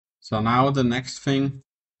So now the next thing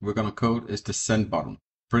we're gonna code is the send button.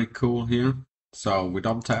 Pretty cool here. So we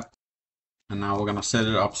double tap, and now we're gonna set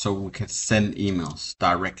it up so we can send emails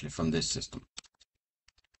directly from this system.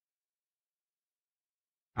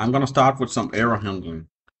 I'm gonna start with some error handling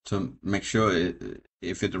to make sure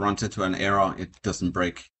if it runs into an error, it doesn't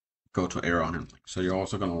break. Go to error handling. So you're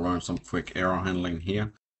also gonna learn some quick error handling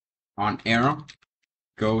here. On error,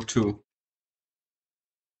 go to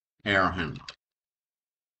error handler.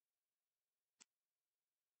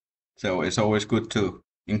 So it's always good to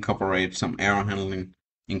incorporate some error handling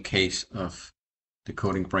in case of the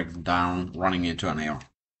coding breaking down, running into an error.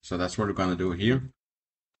 So that's what we're going to do here.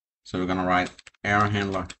 So we're going to write error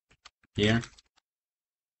handler here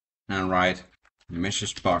and write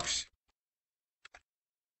message box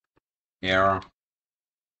error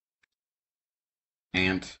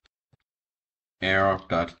and error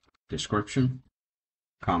dot description,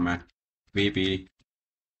 comma VB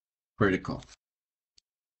critical.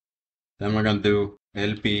 Then we're going to do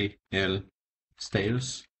LBL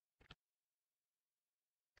status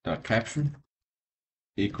dot caption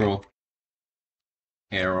equal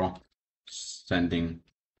error sending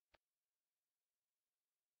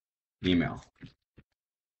email.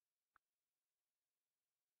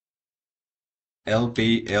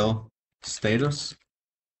 LBL status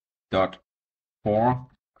dot for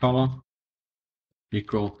color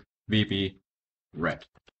equal VB red.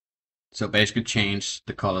 So basically change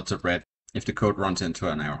the color to red if the code runs into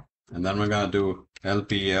an error. And then we're gonna do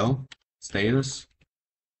LBL status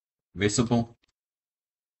visible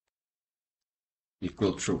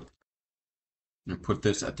equal true. And put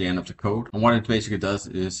this at the end of the code. And what it basically does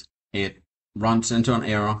is it runs into an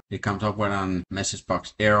error. It comes up with a message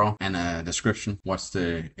box error and a description. What's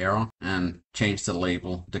the error? And change the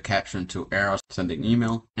label, the caption to error sending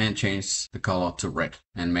email, and change the color to red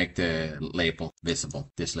and make the label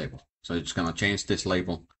visible, this label. So it's gonna change this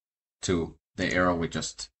label to the error we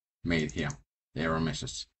just made here, the error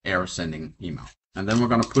message, error sending email. And then we're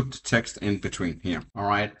gonna put the text in between here. All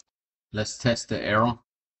right, let's test the error.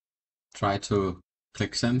 Try to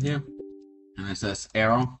click send here, and it says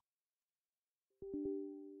error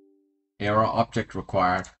object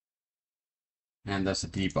required, and there's a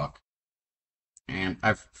debug. And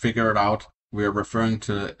I've figured out we're referring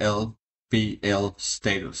to LBL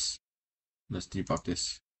status. Let's debug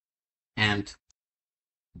this. And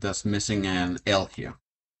there's missing an L here,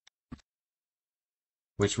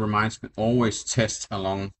 which reminds me, always test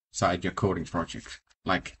alongside your coding project.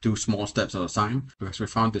 Like do small steps at a time, because we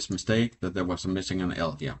found this mistake that there was a missing an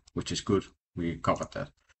L here, which is good. We covered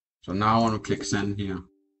that. So now when we click send here,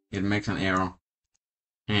 it makes an error,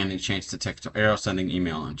 and it changed the text to error sending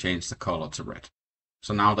email and changed the color to red.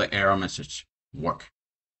 So now the error message work.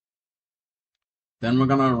 Then we're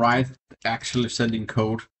gonna write actually sending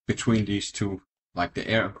code between these two, like the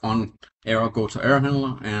error on error go to error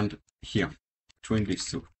handler and here between these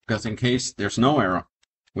two, because in case there's no error,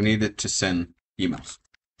 we need it to send emails.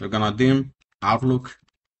 We're gonna dim Outlook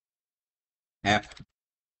app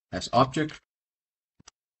as object.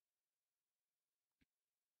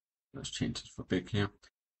 Let's change it for big here.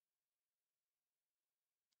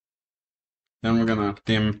 Then we're gonna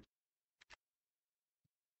dim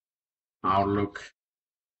Outlook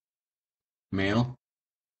mail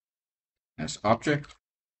as object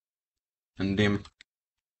and dim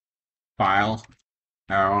file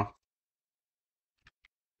error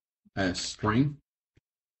as string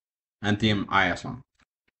and dim IS1.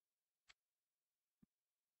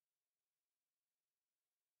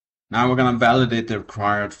 Now we're going to validate the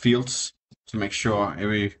required fields to make sure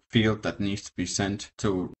every field that needs to be sent,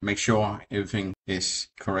 to make sure everything is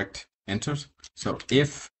correct entered. So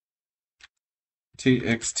if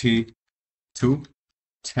txt2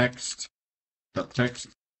 text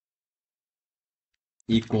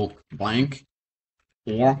equal blank,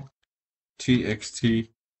 or txt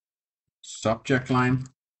subject line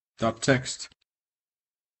dot text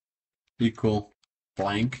equal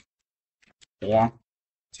blank, or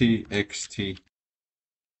txt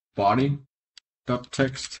body dot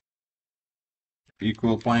text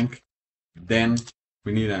equal blank, then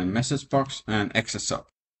we need a message box and access sub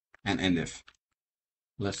and end if.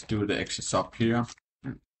 Let's do the access sub here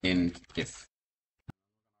and end if.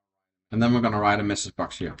 And then we're going to write a message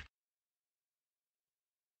box here.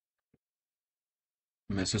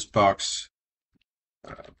 Message box,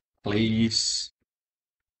 please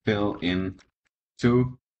fill in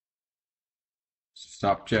to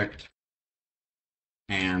subject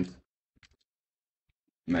and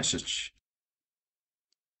message.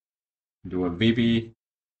 Do a VB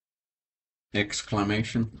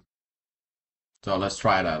exclamation. So let's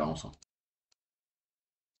try that also.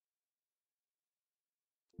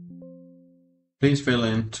 Please fill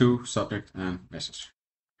in to subject and message.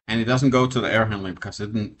 And it doesn't go to the error handling because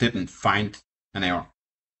it didn't find an error.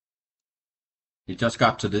 It just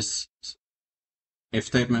got to this if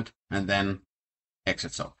statement and then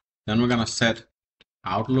exits out. Then we're gonna set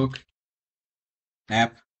Outlook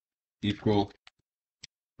app equal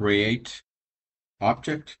create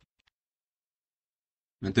object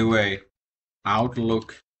and do a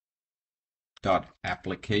Outlook dot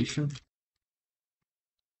application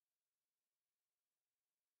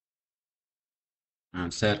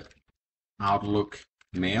and set Outlook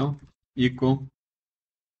mail equal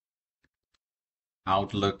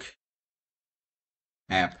Outlook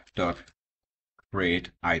app dot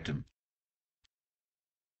create item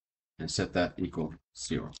and set that equal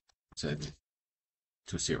 0. Set it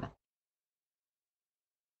to 0.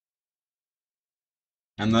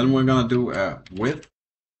 And then we're gonna do a with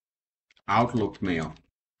Outlook mail.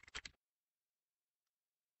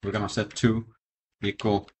 We're gonna set to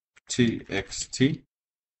equal txt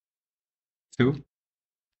 2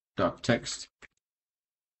 dot text.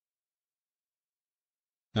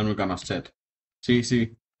 Then we're gonna set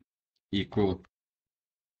cc equal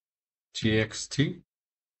txt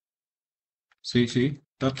cc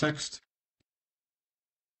dot text.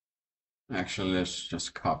 Actually, let's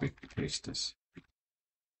just copy paste this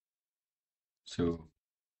to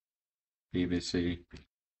BBC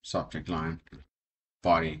subject line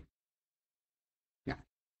body. Yeah.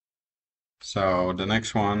 So the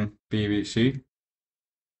next one, BBC.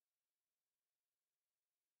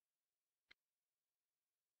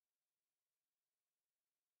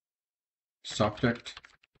 Subject.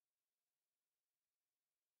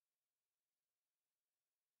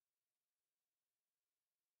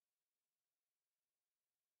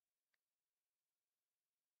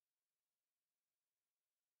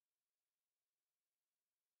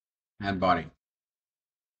 And body.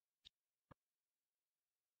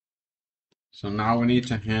 So now we need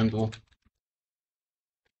to handle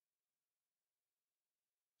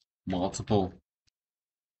multiple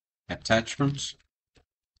attachments.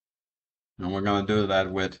 And we're going to do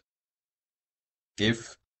that with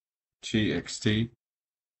if txt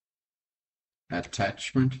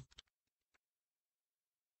attachment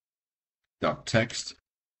dot text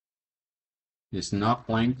is not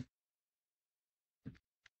blank.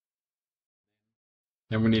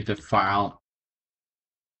 Then we need the file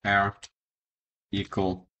r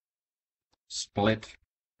equal split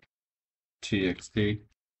txt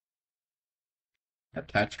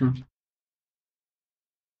attachment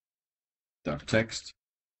dot text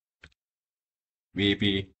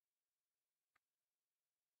VB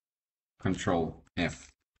control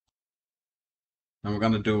F. And we're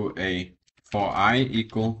going to do a for I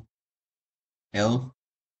equal L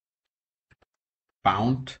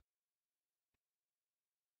bound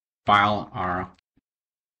file R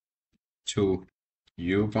to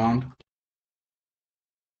U bound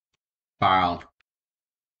file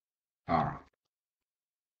R.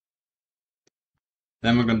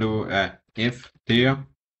 Then we're going to do a if there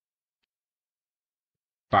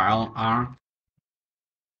file R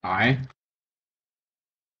I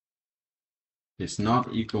is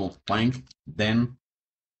not equal blank, then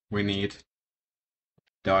we need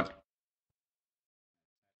dot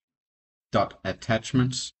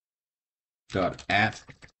attachments dot add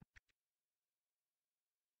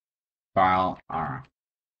file R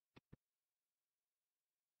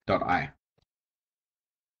dot I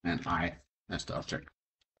and I as the object.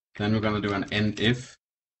 Then we're going to do an end if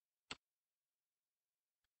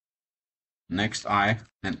next I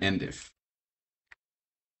and end if.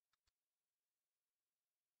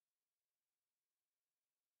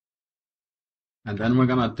 And then we're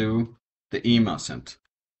going to do the email sent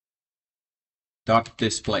dot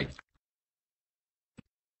display.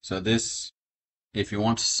 So this, if you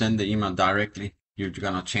want to send the email directly, you're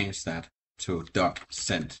going to change that to dot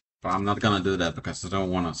send. But I'm not going to do that because I don't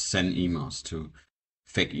want to send emails to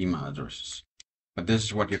fake email addresses. But this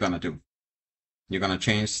is what you're going to do. You're going to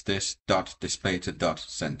change this dot display to dot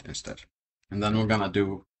send instead. And then we're going to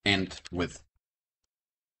do end with.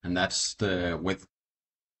 And that's the with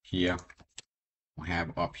here we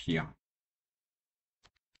have up here.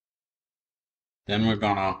 Then we're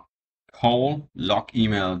going to call log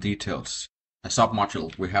email details. A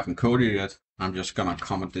submodule we haven't coded yet. I'm just going to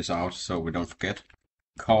comment this out so we don't forget.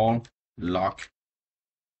 Call log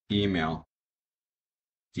email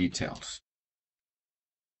details.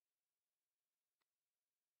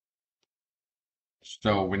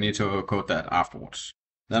 So we need to code that afterwards.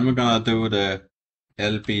 Then we're gonna do the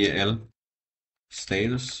LBL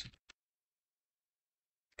status,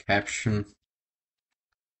 caption,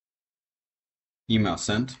 email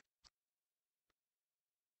sent.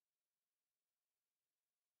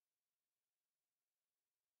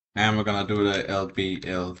 And we're gonna do the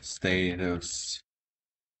LBL status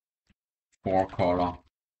 4-color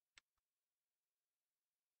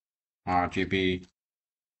RGB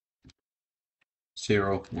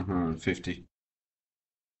 0, 150,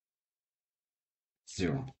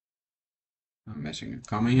 0. I'm missing a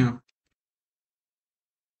comma here.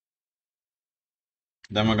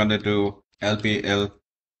 Then we're gonna do LBL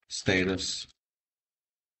status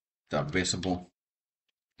dot visible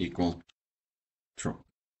equal true.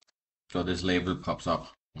 So this label pops up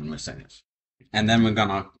when we send it. And then we're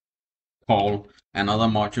gonna call another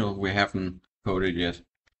module we haven't coded yet.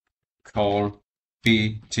 Call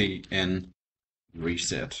btn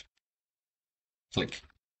reset. Click.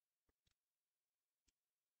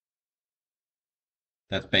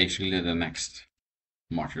 That's basically the next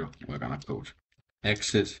module we're gonna code.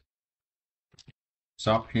 Exit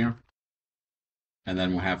sub here, and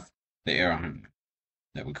then we have the error handling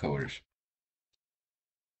that we coded.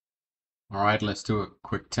 All right, let's do a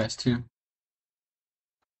quick test here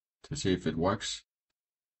to see if it works.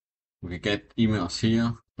 We can get emails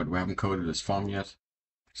here, but we haven't coded this form yet.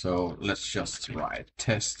 So let's just write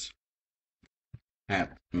test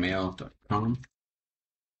at mail.com.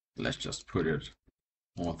 Let's just put it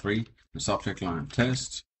all three. The subject line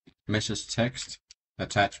test, message text,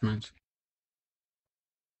 attachment,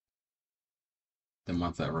 the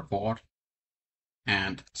monthly report,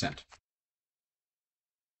 and send.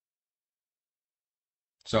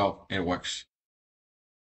 So it works.